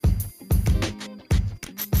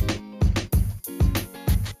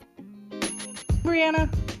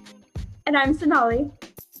Brianna. And I'm Sonali.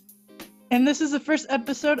 And this is the first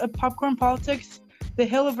episode of Popcorn Politics, the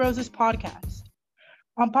Hill of Roses podcast.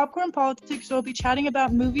 On Popcorn Politics, we'll be chatting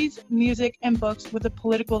about movies, music, and books with a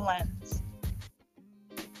political lens.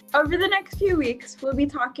 Over the next few weeks, we'll be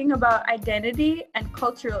talking about identity and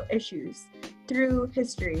cultural issues through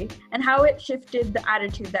history and how it shifted the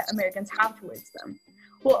attitude that Americans have towards them.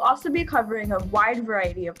 We'll also be covering a wide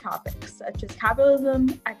variety of topics, such as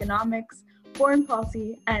capitalism, economics, foreign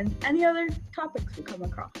policy, and any other topics we come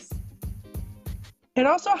across. It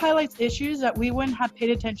also highlights issues that we wouldn't have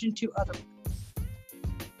paid attention to otherwise.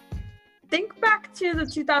 Think back to the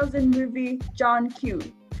 2000 movie John Q,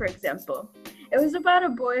 for example. It was about a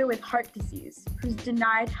boy with heart disease who's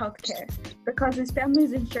denied healthcare because his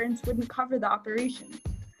family's insurance wouldn't cover the operation.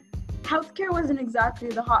 Healthcare wasn't exactly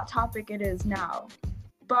the hot topic it is now,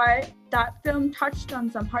 but that film touched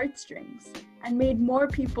on some heartstrings and made more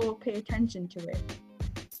people pay attention to it.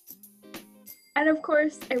 And of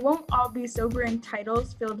course, it won't all be sobering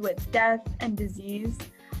titles filled with death and disease.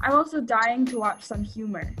 I'm also dying to watch some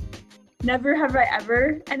humor. Never Have I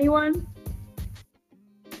Ever, anyone?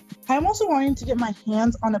 I'm also wanting to get my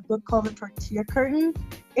hands on a book called The Tortilla Curtain.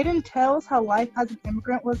 It entails how life as an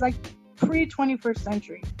immigrant was like pre-21st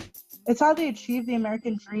century. It's how they achieved the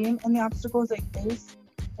American dream and the obstacles they faced.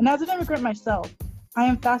 And as an immigrant myself, I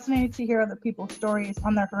am fascinated to hear other people's stories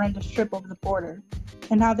on their horrendous trip over the border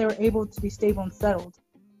and how they were able to be stable and settled.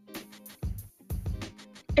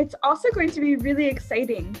 It's also going to be really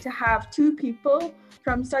exciting to have two people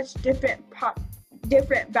from such different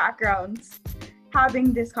backgrounds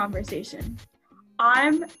having this conversation.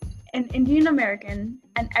 I'm an Indian American,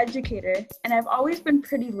 an educator, and I've always been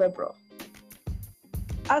pretty liberal.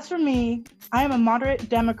 As for me, I am a moderate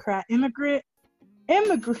Democrat immigrant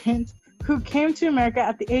who came to America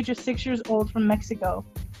at the age of 6 years old from Mexico,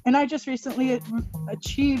 and I just recently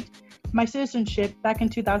achieved my citizenship back in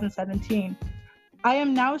 2017. I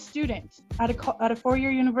am now a student at a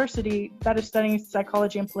four-year university that is studying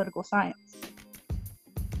psychology and political science.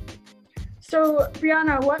 So,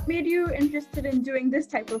 Brianna, what made you interested in doing this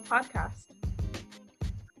type of podcast?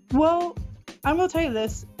 Well, I'm going to tell you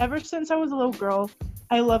this. Ever since I was a little girl,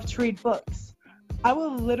 I loved to read books. I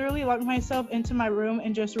would literally lock myself into my room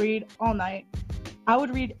and just read all night. I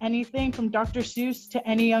would read anything from Dr. Seuss to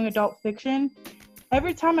any young adult fiction.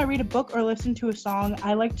 Every time I read a book or listen to a song,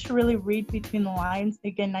 I like to really read between the lines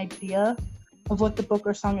and get an idea of what the book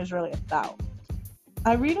or song is really about.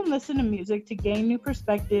 I read and listen to music to gain new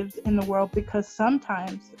perspectives in the world because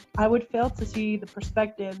sometimes I would fail to see the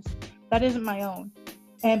perspectives that isn't my own.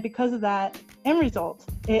 And because of that, end result,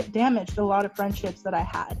 it damaged a lot of friendships that I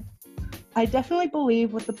had. I definitely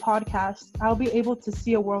believe with the podcast, I'll be able to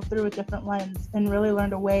see a world through a different lens and really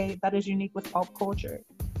learn a way that is unique with pop culture.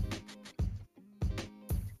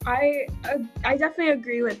 I definitely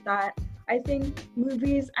agree with that. I think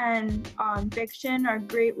movies and fiction are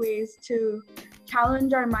great ways to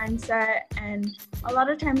challenge our mindset and a lot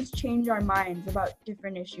of times change our minds about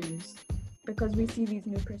different issues because we see these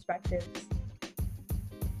new perspectives.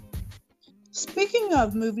 Speaking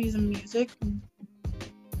of movies and music,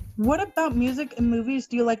 what about music and movies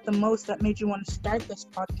do you like the most that made you want to start this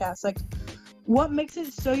podcast? Like, what makes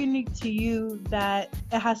it so unique to you that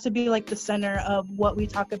it has to be like the center of what we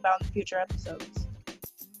talk about in future episodes?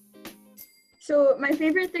 So my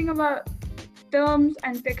favorite thing about films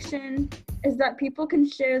and fiction is that people can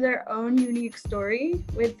share their own unique story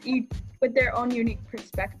with their own unique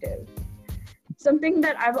perspective. Something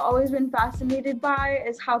that I've always been fascinated by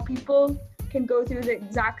is how people can go through the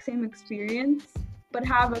exact same experience but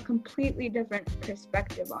have a completely different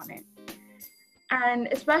perspective on it. And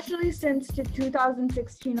especially since the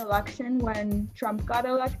 2016 election when Trump got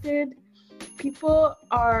elected, people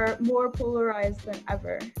are more polarized than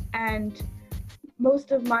ever. And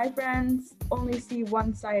most of my friends only see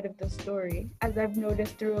one side of the story, as I've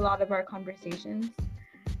noticed through a lot of our conversations.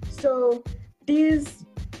 So these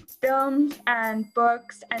films and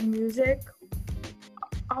books and music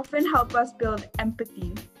often help us build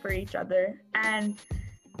empathy for each other and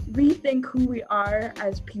rethink who we are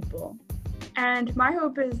as people. And my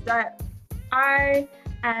hope is that I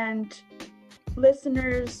and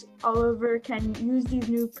listeners all over can use these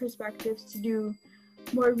new perspectives to do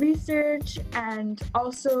more research and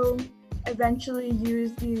also eventually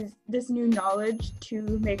use this new knowledge to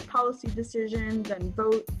make policy decisions and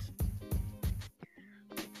vote.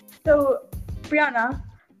 So, Brianna,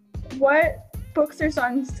 what books or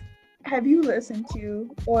songs have you listened to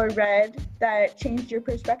or read that changed your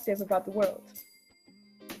perspective about the world?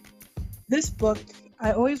 This book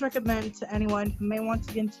I always recommend to anyone who may want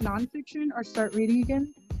to get into nonfiction or start reading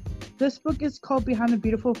again. this book is called Behind the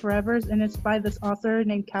Beautiful Forevers, and it's by this author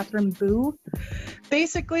named Catherine Boo.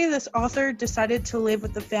 Basically, this author decided to live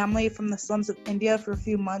with the family from the slums of India for a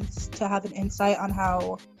few months to have an insight on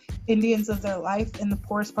how Indians live their life in the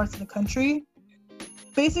poorest parts of the country.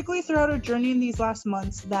 Basically, throughout her journey in these last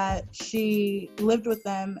months that she lived with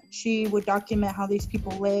them, she would document how these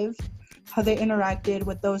people lived, how they interacted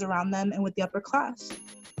with those around them and with the upper class.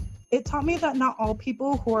 It taught me that not all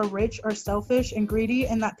people who are rich are selfish and greedy,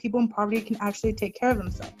 and that people in poverty can actually take care of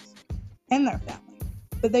themselves and their family.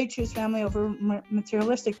 But they choose family over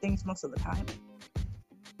materialistic things most of the time.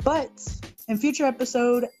 But in future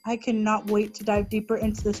episode, I cannot wait to dive deeper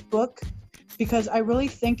into this book, because I really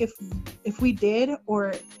think if we did,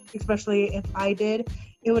 or especially if I did,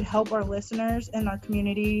 it would help our listeners and our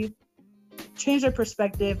community change their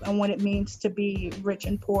perspective on what it means to be rich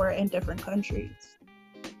and poor in different countries.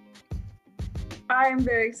 I'm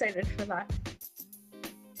very excited for that.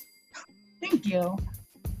 Thank you.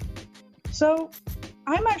 So,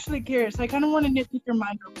 I'm actually curious. I kind of want to nitpick your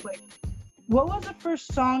mind real quick. What was the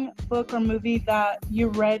first song, book, or movie that you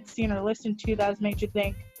read, seen, or listened to that has made you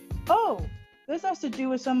think, oh, this has to do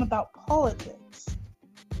with something about politics?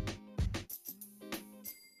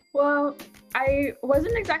 Well, I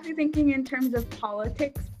wasn't exactly thinking in terms of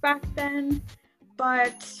politics back then,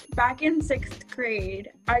 but back in 6th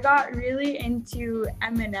grade, I got really into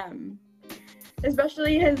Eminem,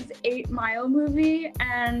 especially his 8 Mile movie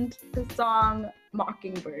and the song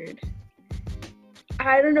Mockingbird.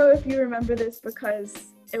 I don't know if you remember this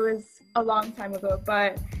because it was a long time ago,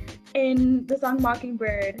 but in the song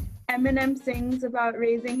Mockingbird, Eminem sings about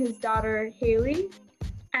raising his daughter Haley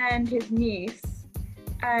and his niece,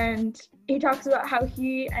 and he talks about how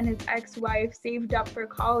he and his ex-wife saved up for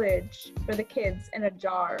college for the kids in a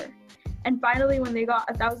jar, and finally when they got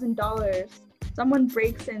 $1,000, someone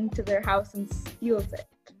breaks into their house and steals it.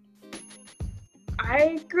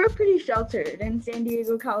 I grew up pretty sheltered in San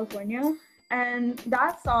Diego, California, and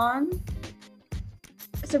that song,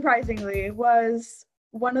 surprisingly, was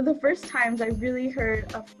one of the first times I really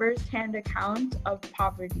heard a first-hand account of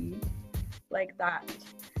poverty like that.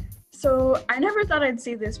 So I never thought I'd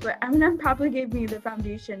see this, but Eminem probably gave me the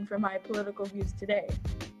foundation for my political views today.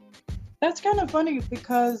 That's kind of funny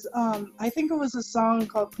because I think it was a song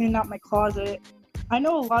called Cleaning Out My Closet. I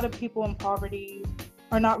know a lot of people in poverty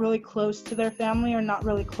are not really close to their family, or not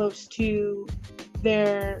really close to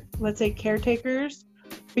their, let's say, caretakers,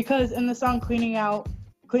 because in the song Cleaning Out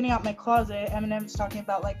My Closet, Eminem's talking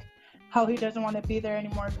about like how he doesn't want to be there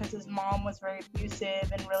anymore because his mom was very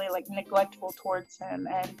abusive and really like neglectful towards him.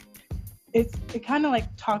 And it kind of like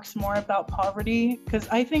talks more about poverty, because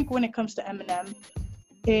I think when it comes to Eminem,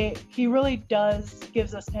 he really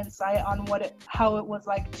gives us insight on how it was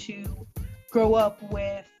like to grow up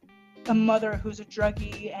with a mother who's a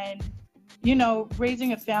druggie, and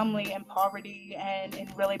raising a family in poverty and in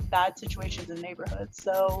really bad situations in neighborhoods.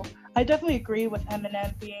 So I definitely agree with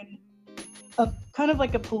Eminem being a kind of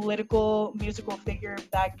like a political musical figure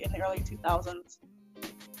back in the early 2000s.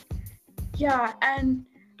 Yeah, and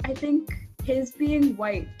I think his being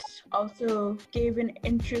white also gave an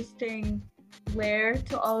interesting layer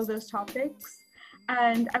to all of those topics.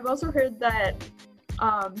 And I've also heard that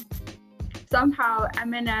somehow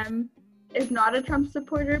Eminem is not a Trump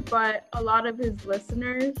supporter, but a lot of his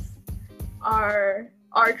listeners are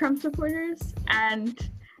Trump supporters. And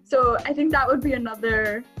so I think that would be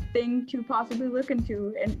another thing to possibly look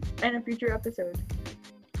into in a future episode.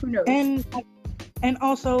 Who knows? And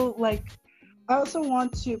also, like, I also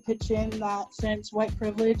want to pitch in that since white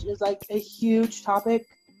privilege is like a huge topic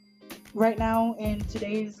right now in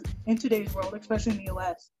today's world, especially in the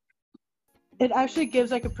US, it actually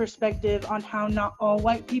gives like a perspective on how not all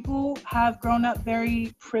white people have grown up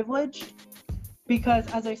very privileged. Because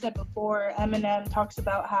as I said before, Eminem talks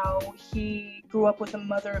about how he grew up with a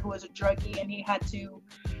mother who was a druggie, and he had to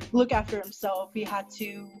look after himself. He had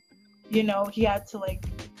to, like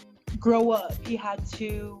grow up. He had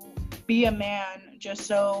to be a man just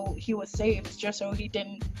so he was safe, just so he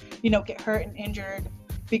didn't, get hurt and injured,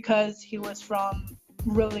 because he was from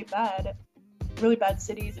really bad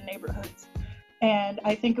cities and neighborhoods. And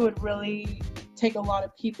I think it would really take a lot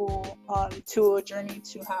of people to a journey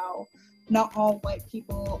to how not all white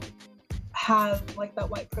people have like that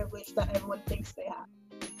white privilege that everyone thinks they have.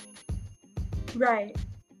 Right.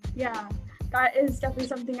 Yeah. That is definitely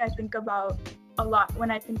something I think about a lot when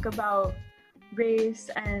I think about race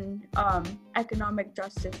and economic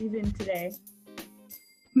justice, even today.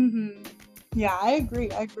 Mm-hmm. Yeah, I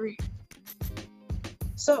agree.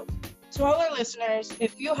 So, to all our listeners,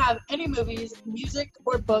 if you have any movies, music,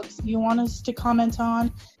 or books you want us to comment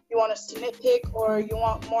on, you want us to nitpick or you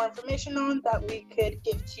want more information on that we could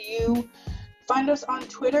give to you. Find us on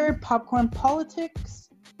Twitter,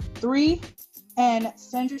 popcornpolitics3, and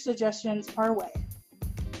send your suggestions our way.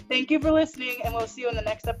 Thank you for listening, and we'll see you in the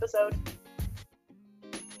next episode.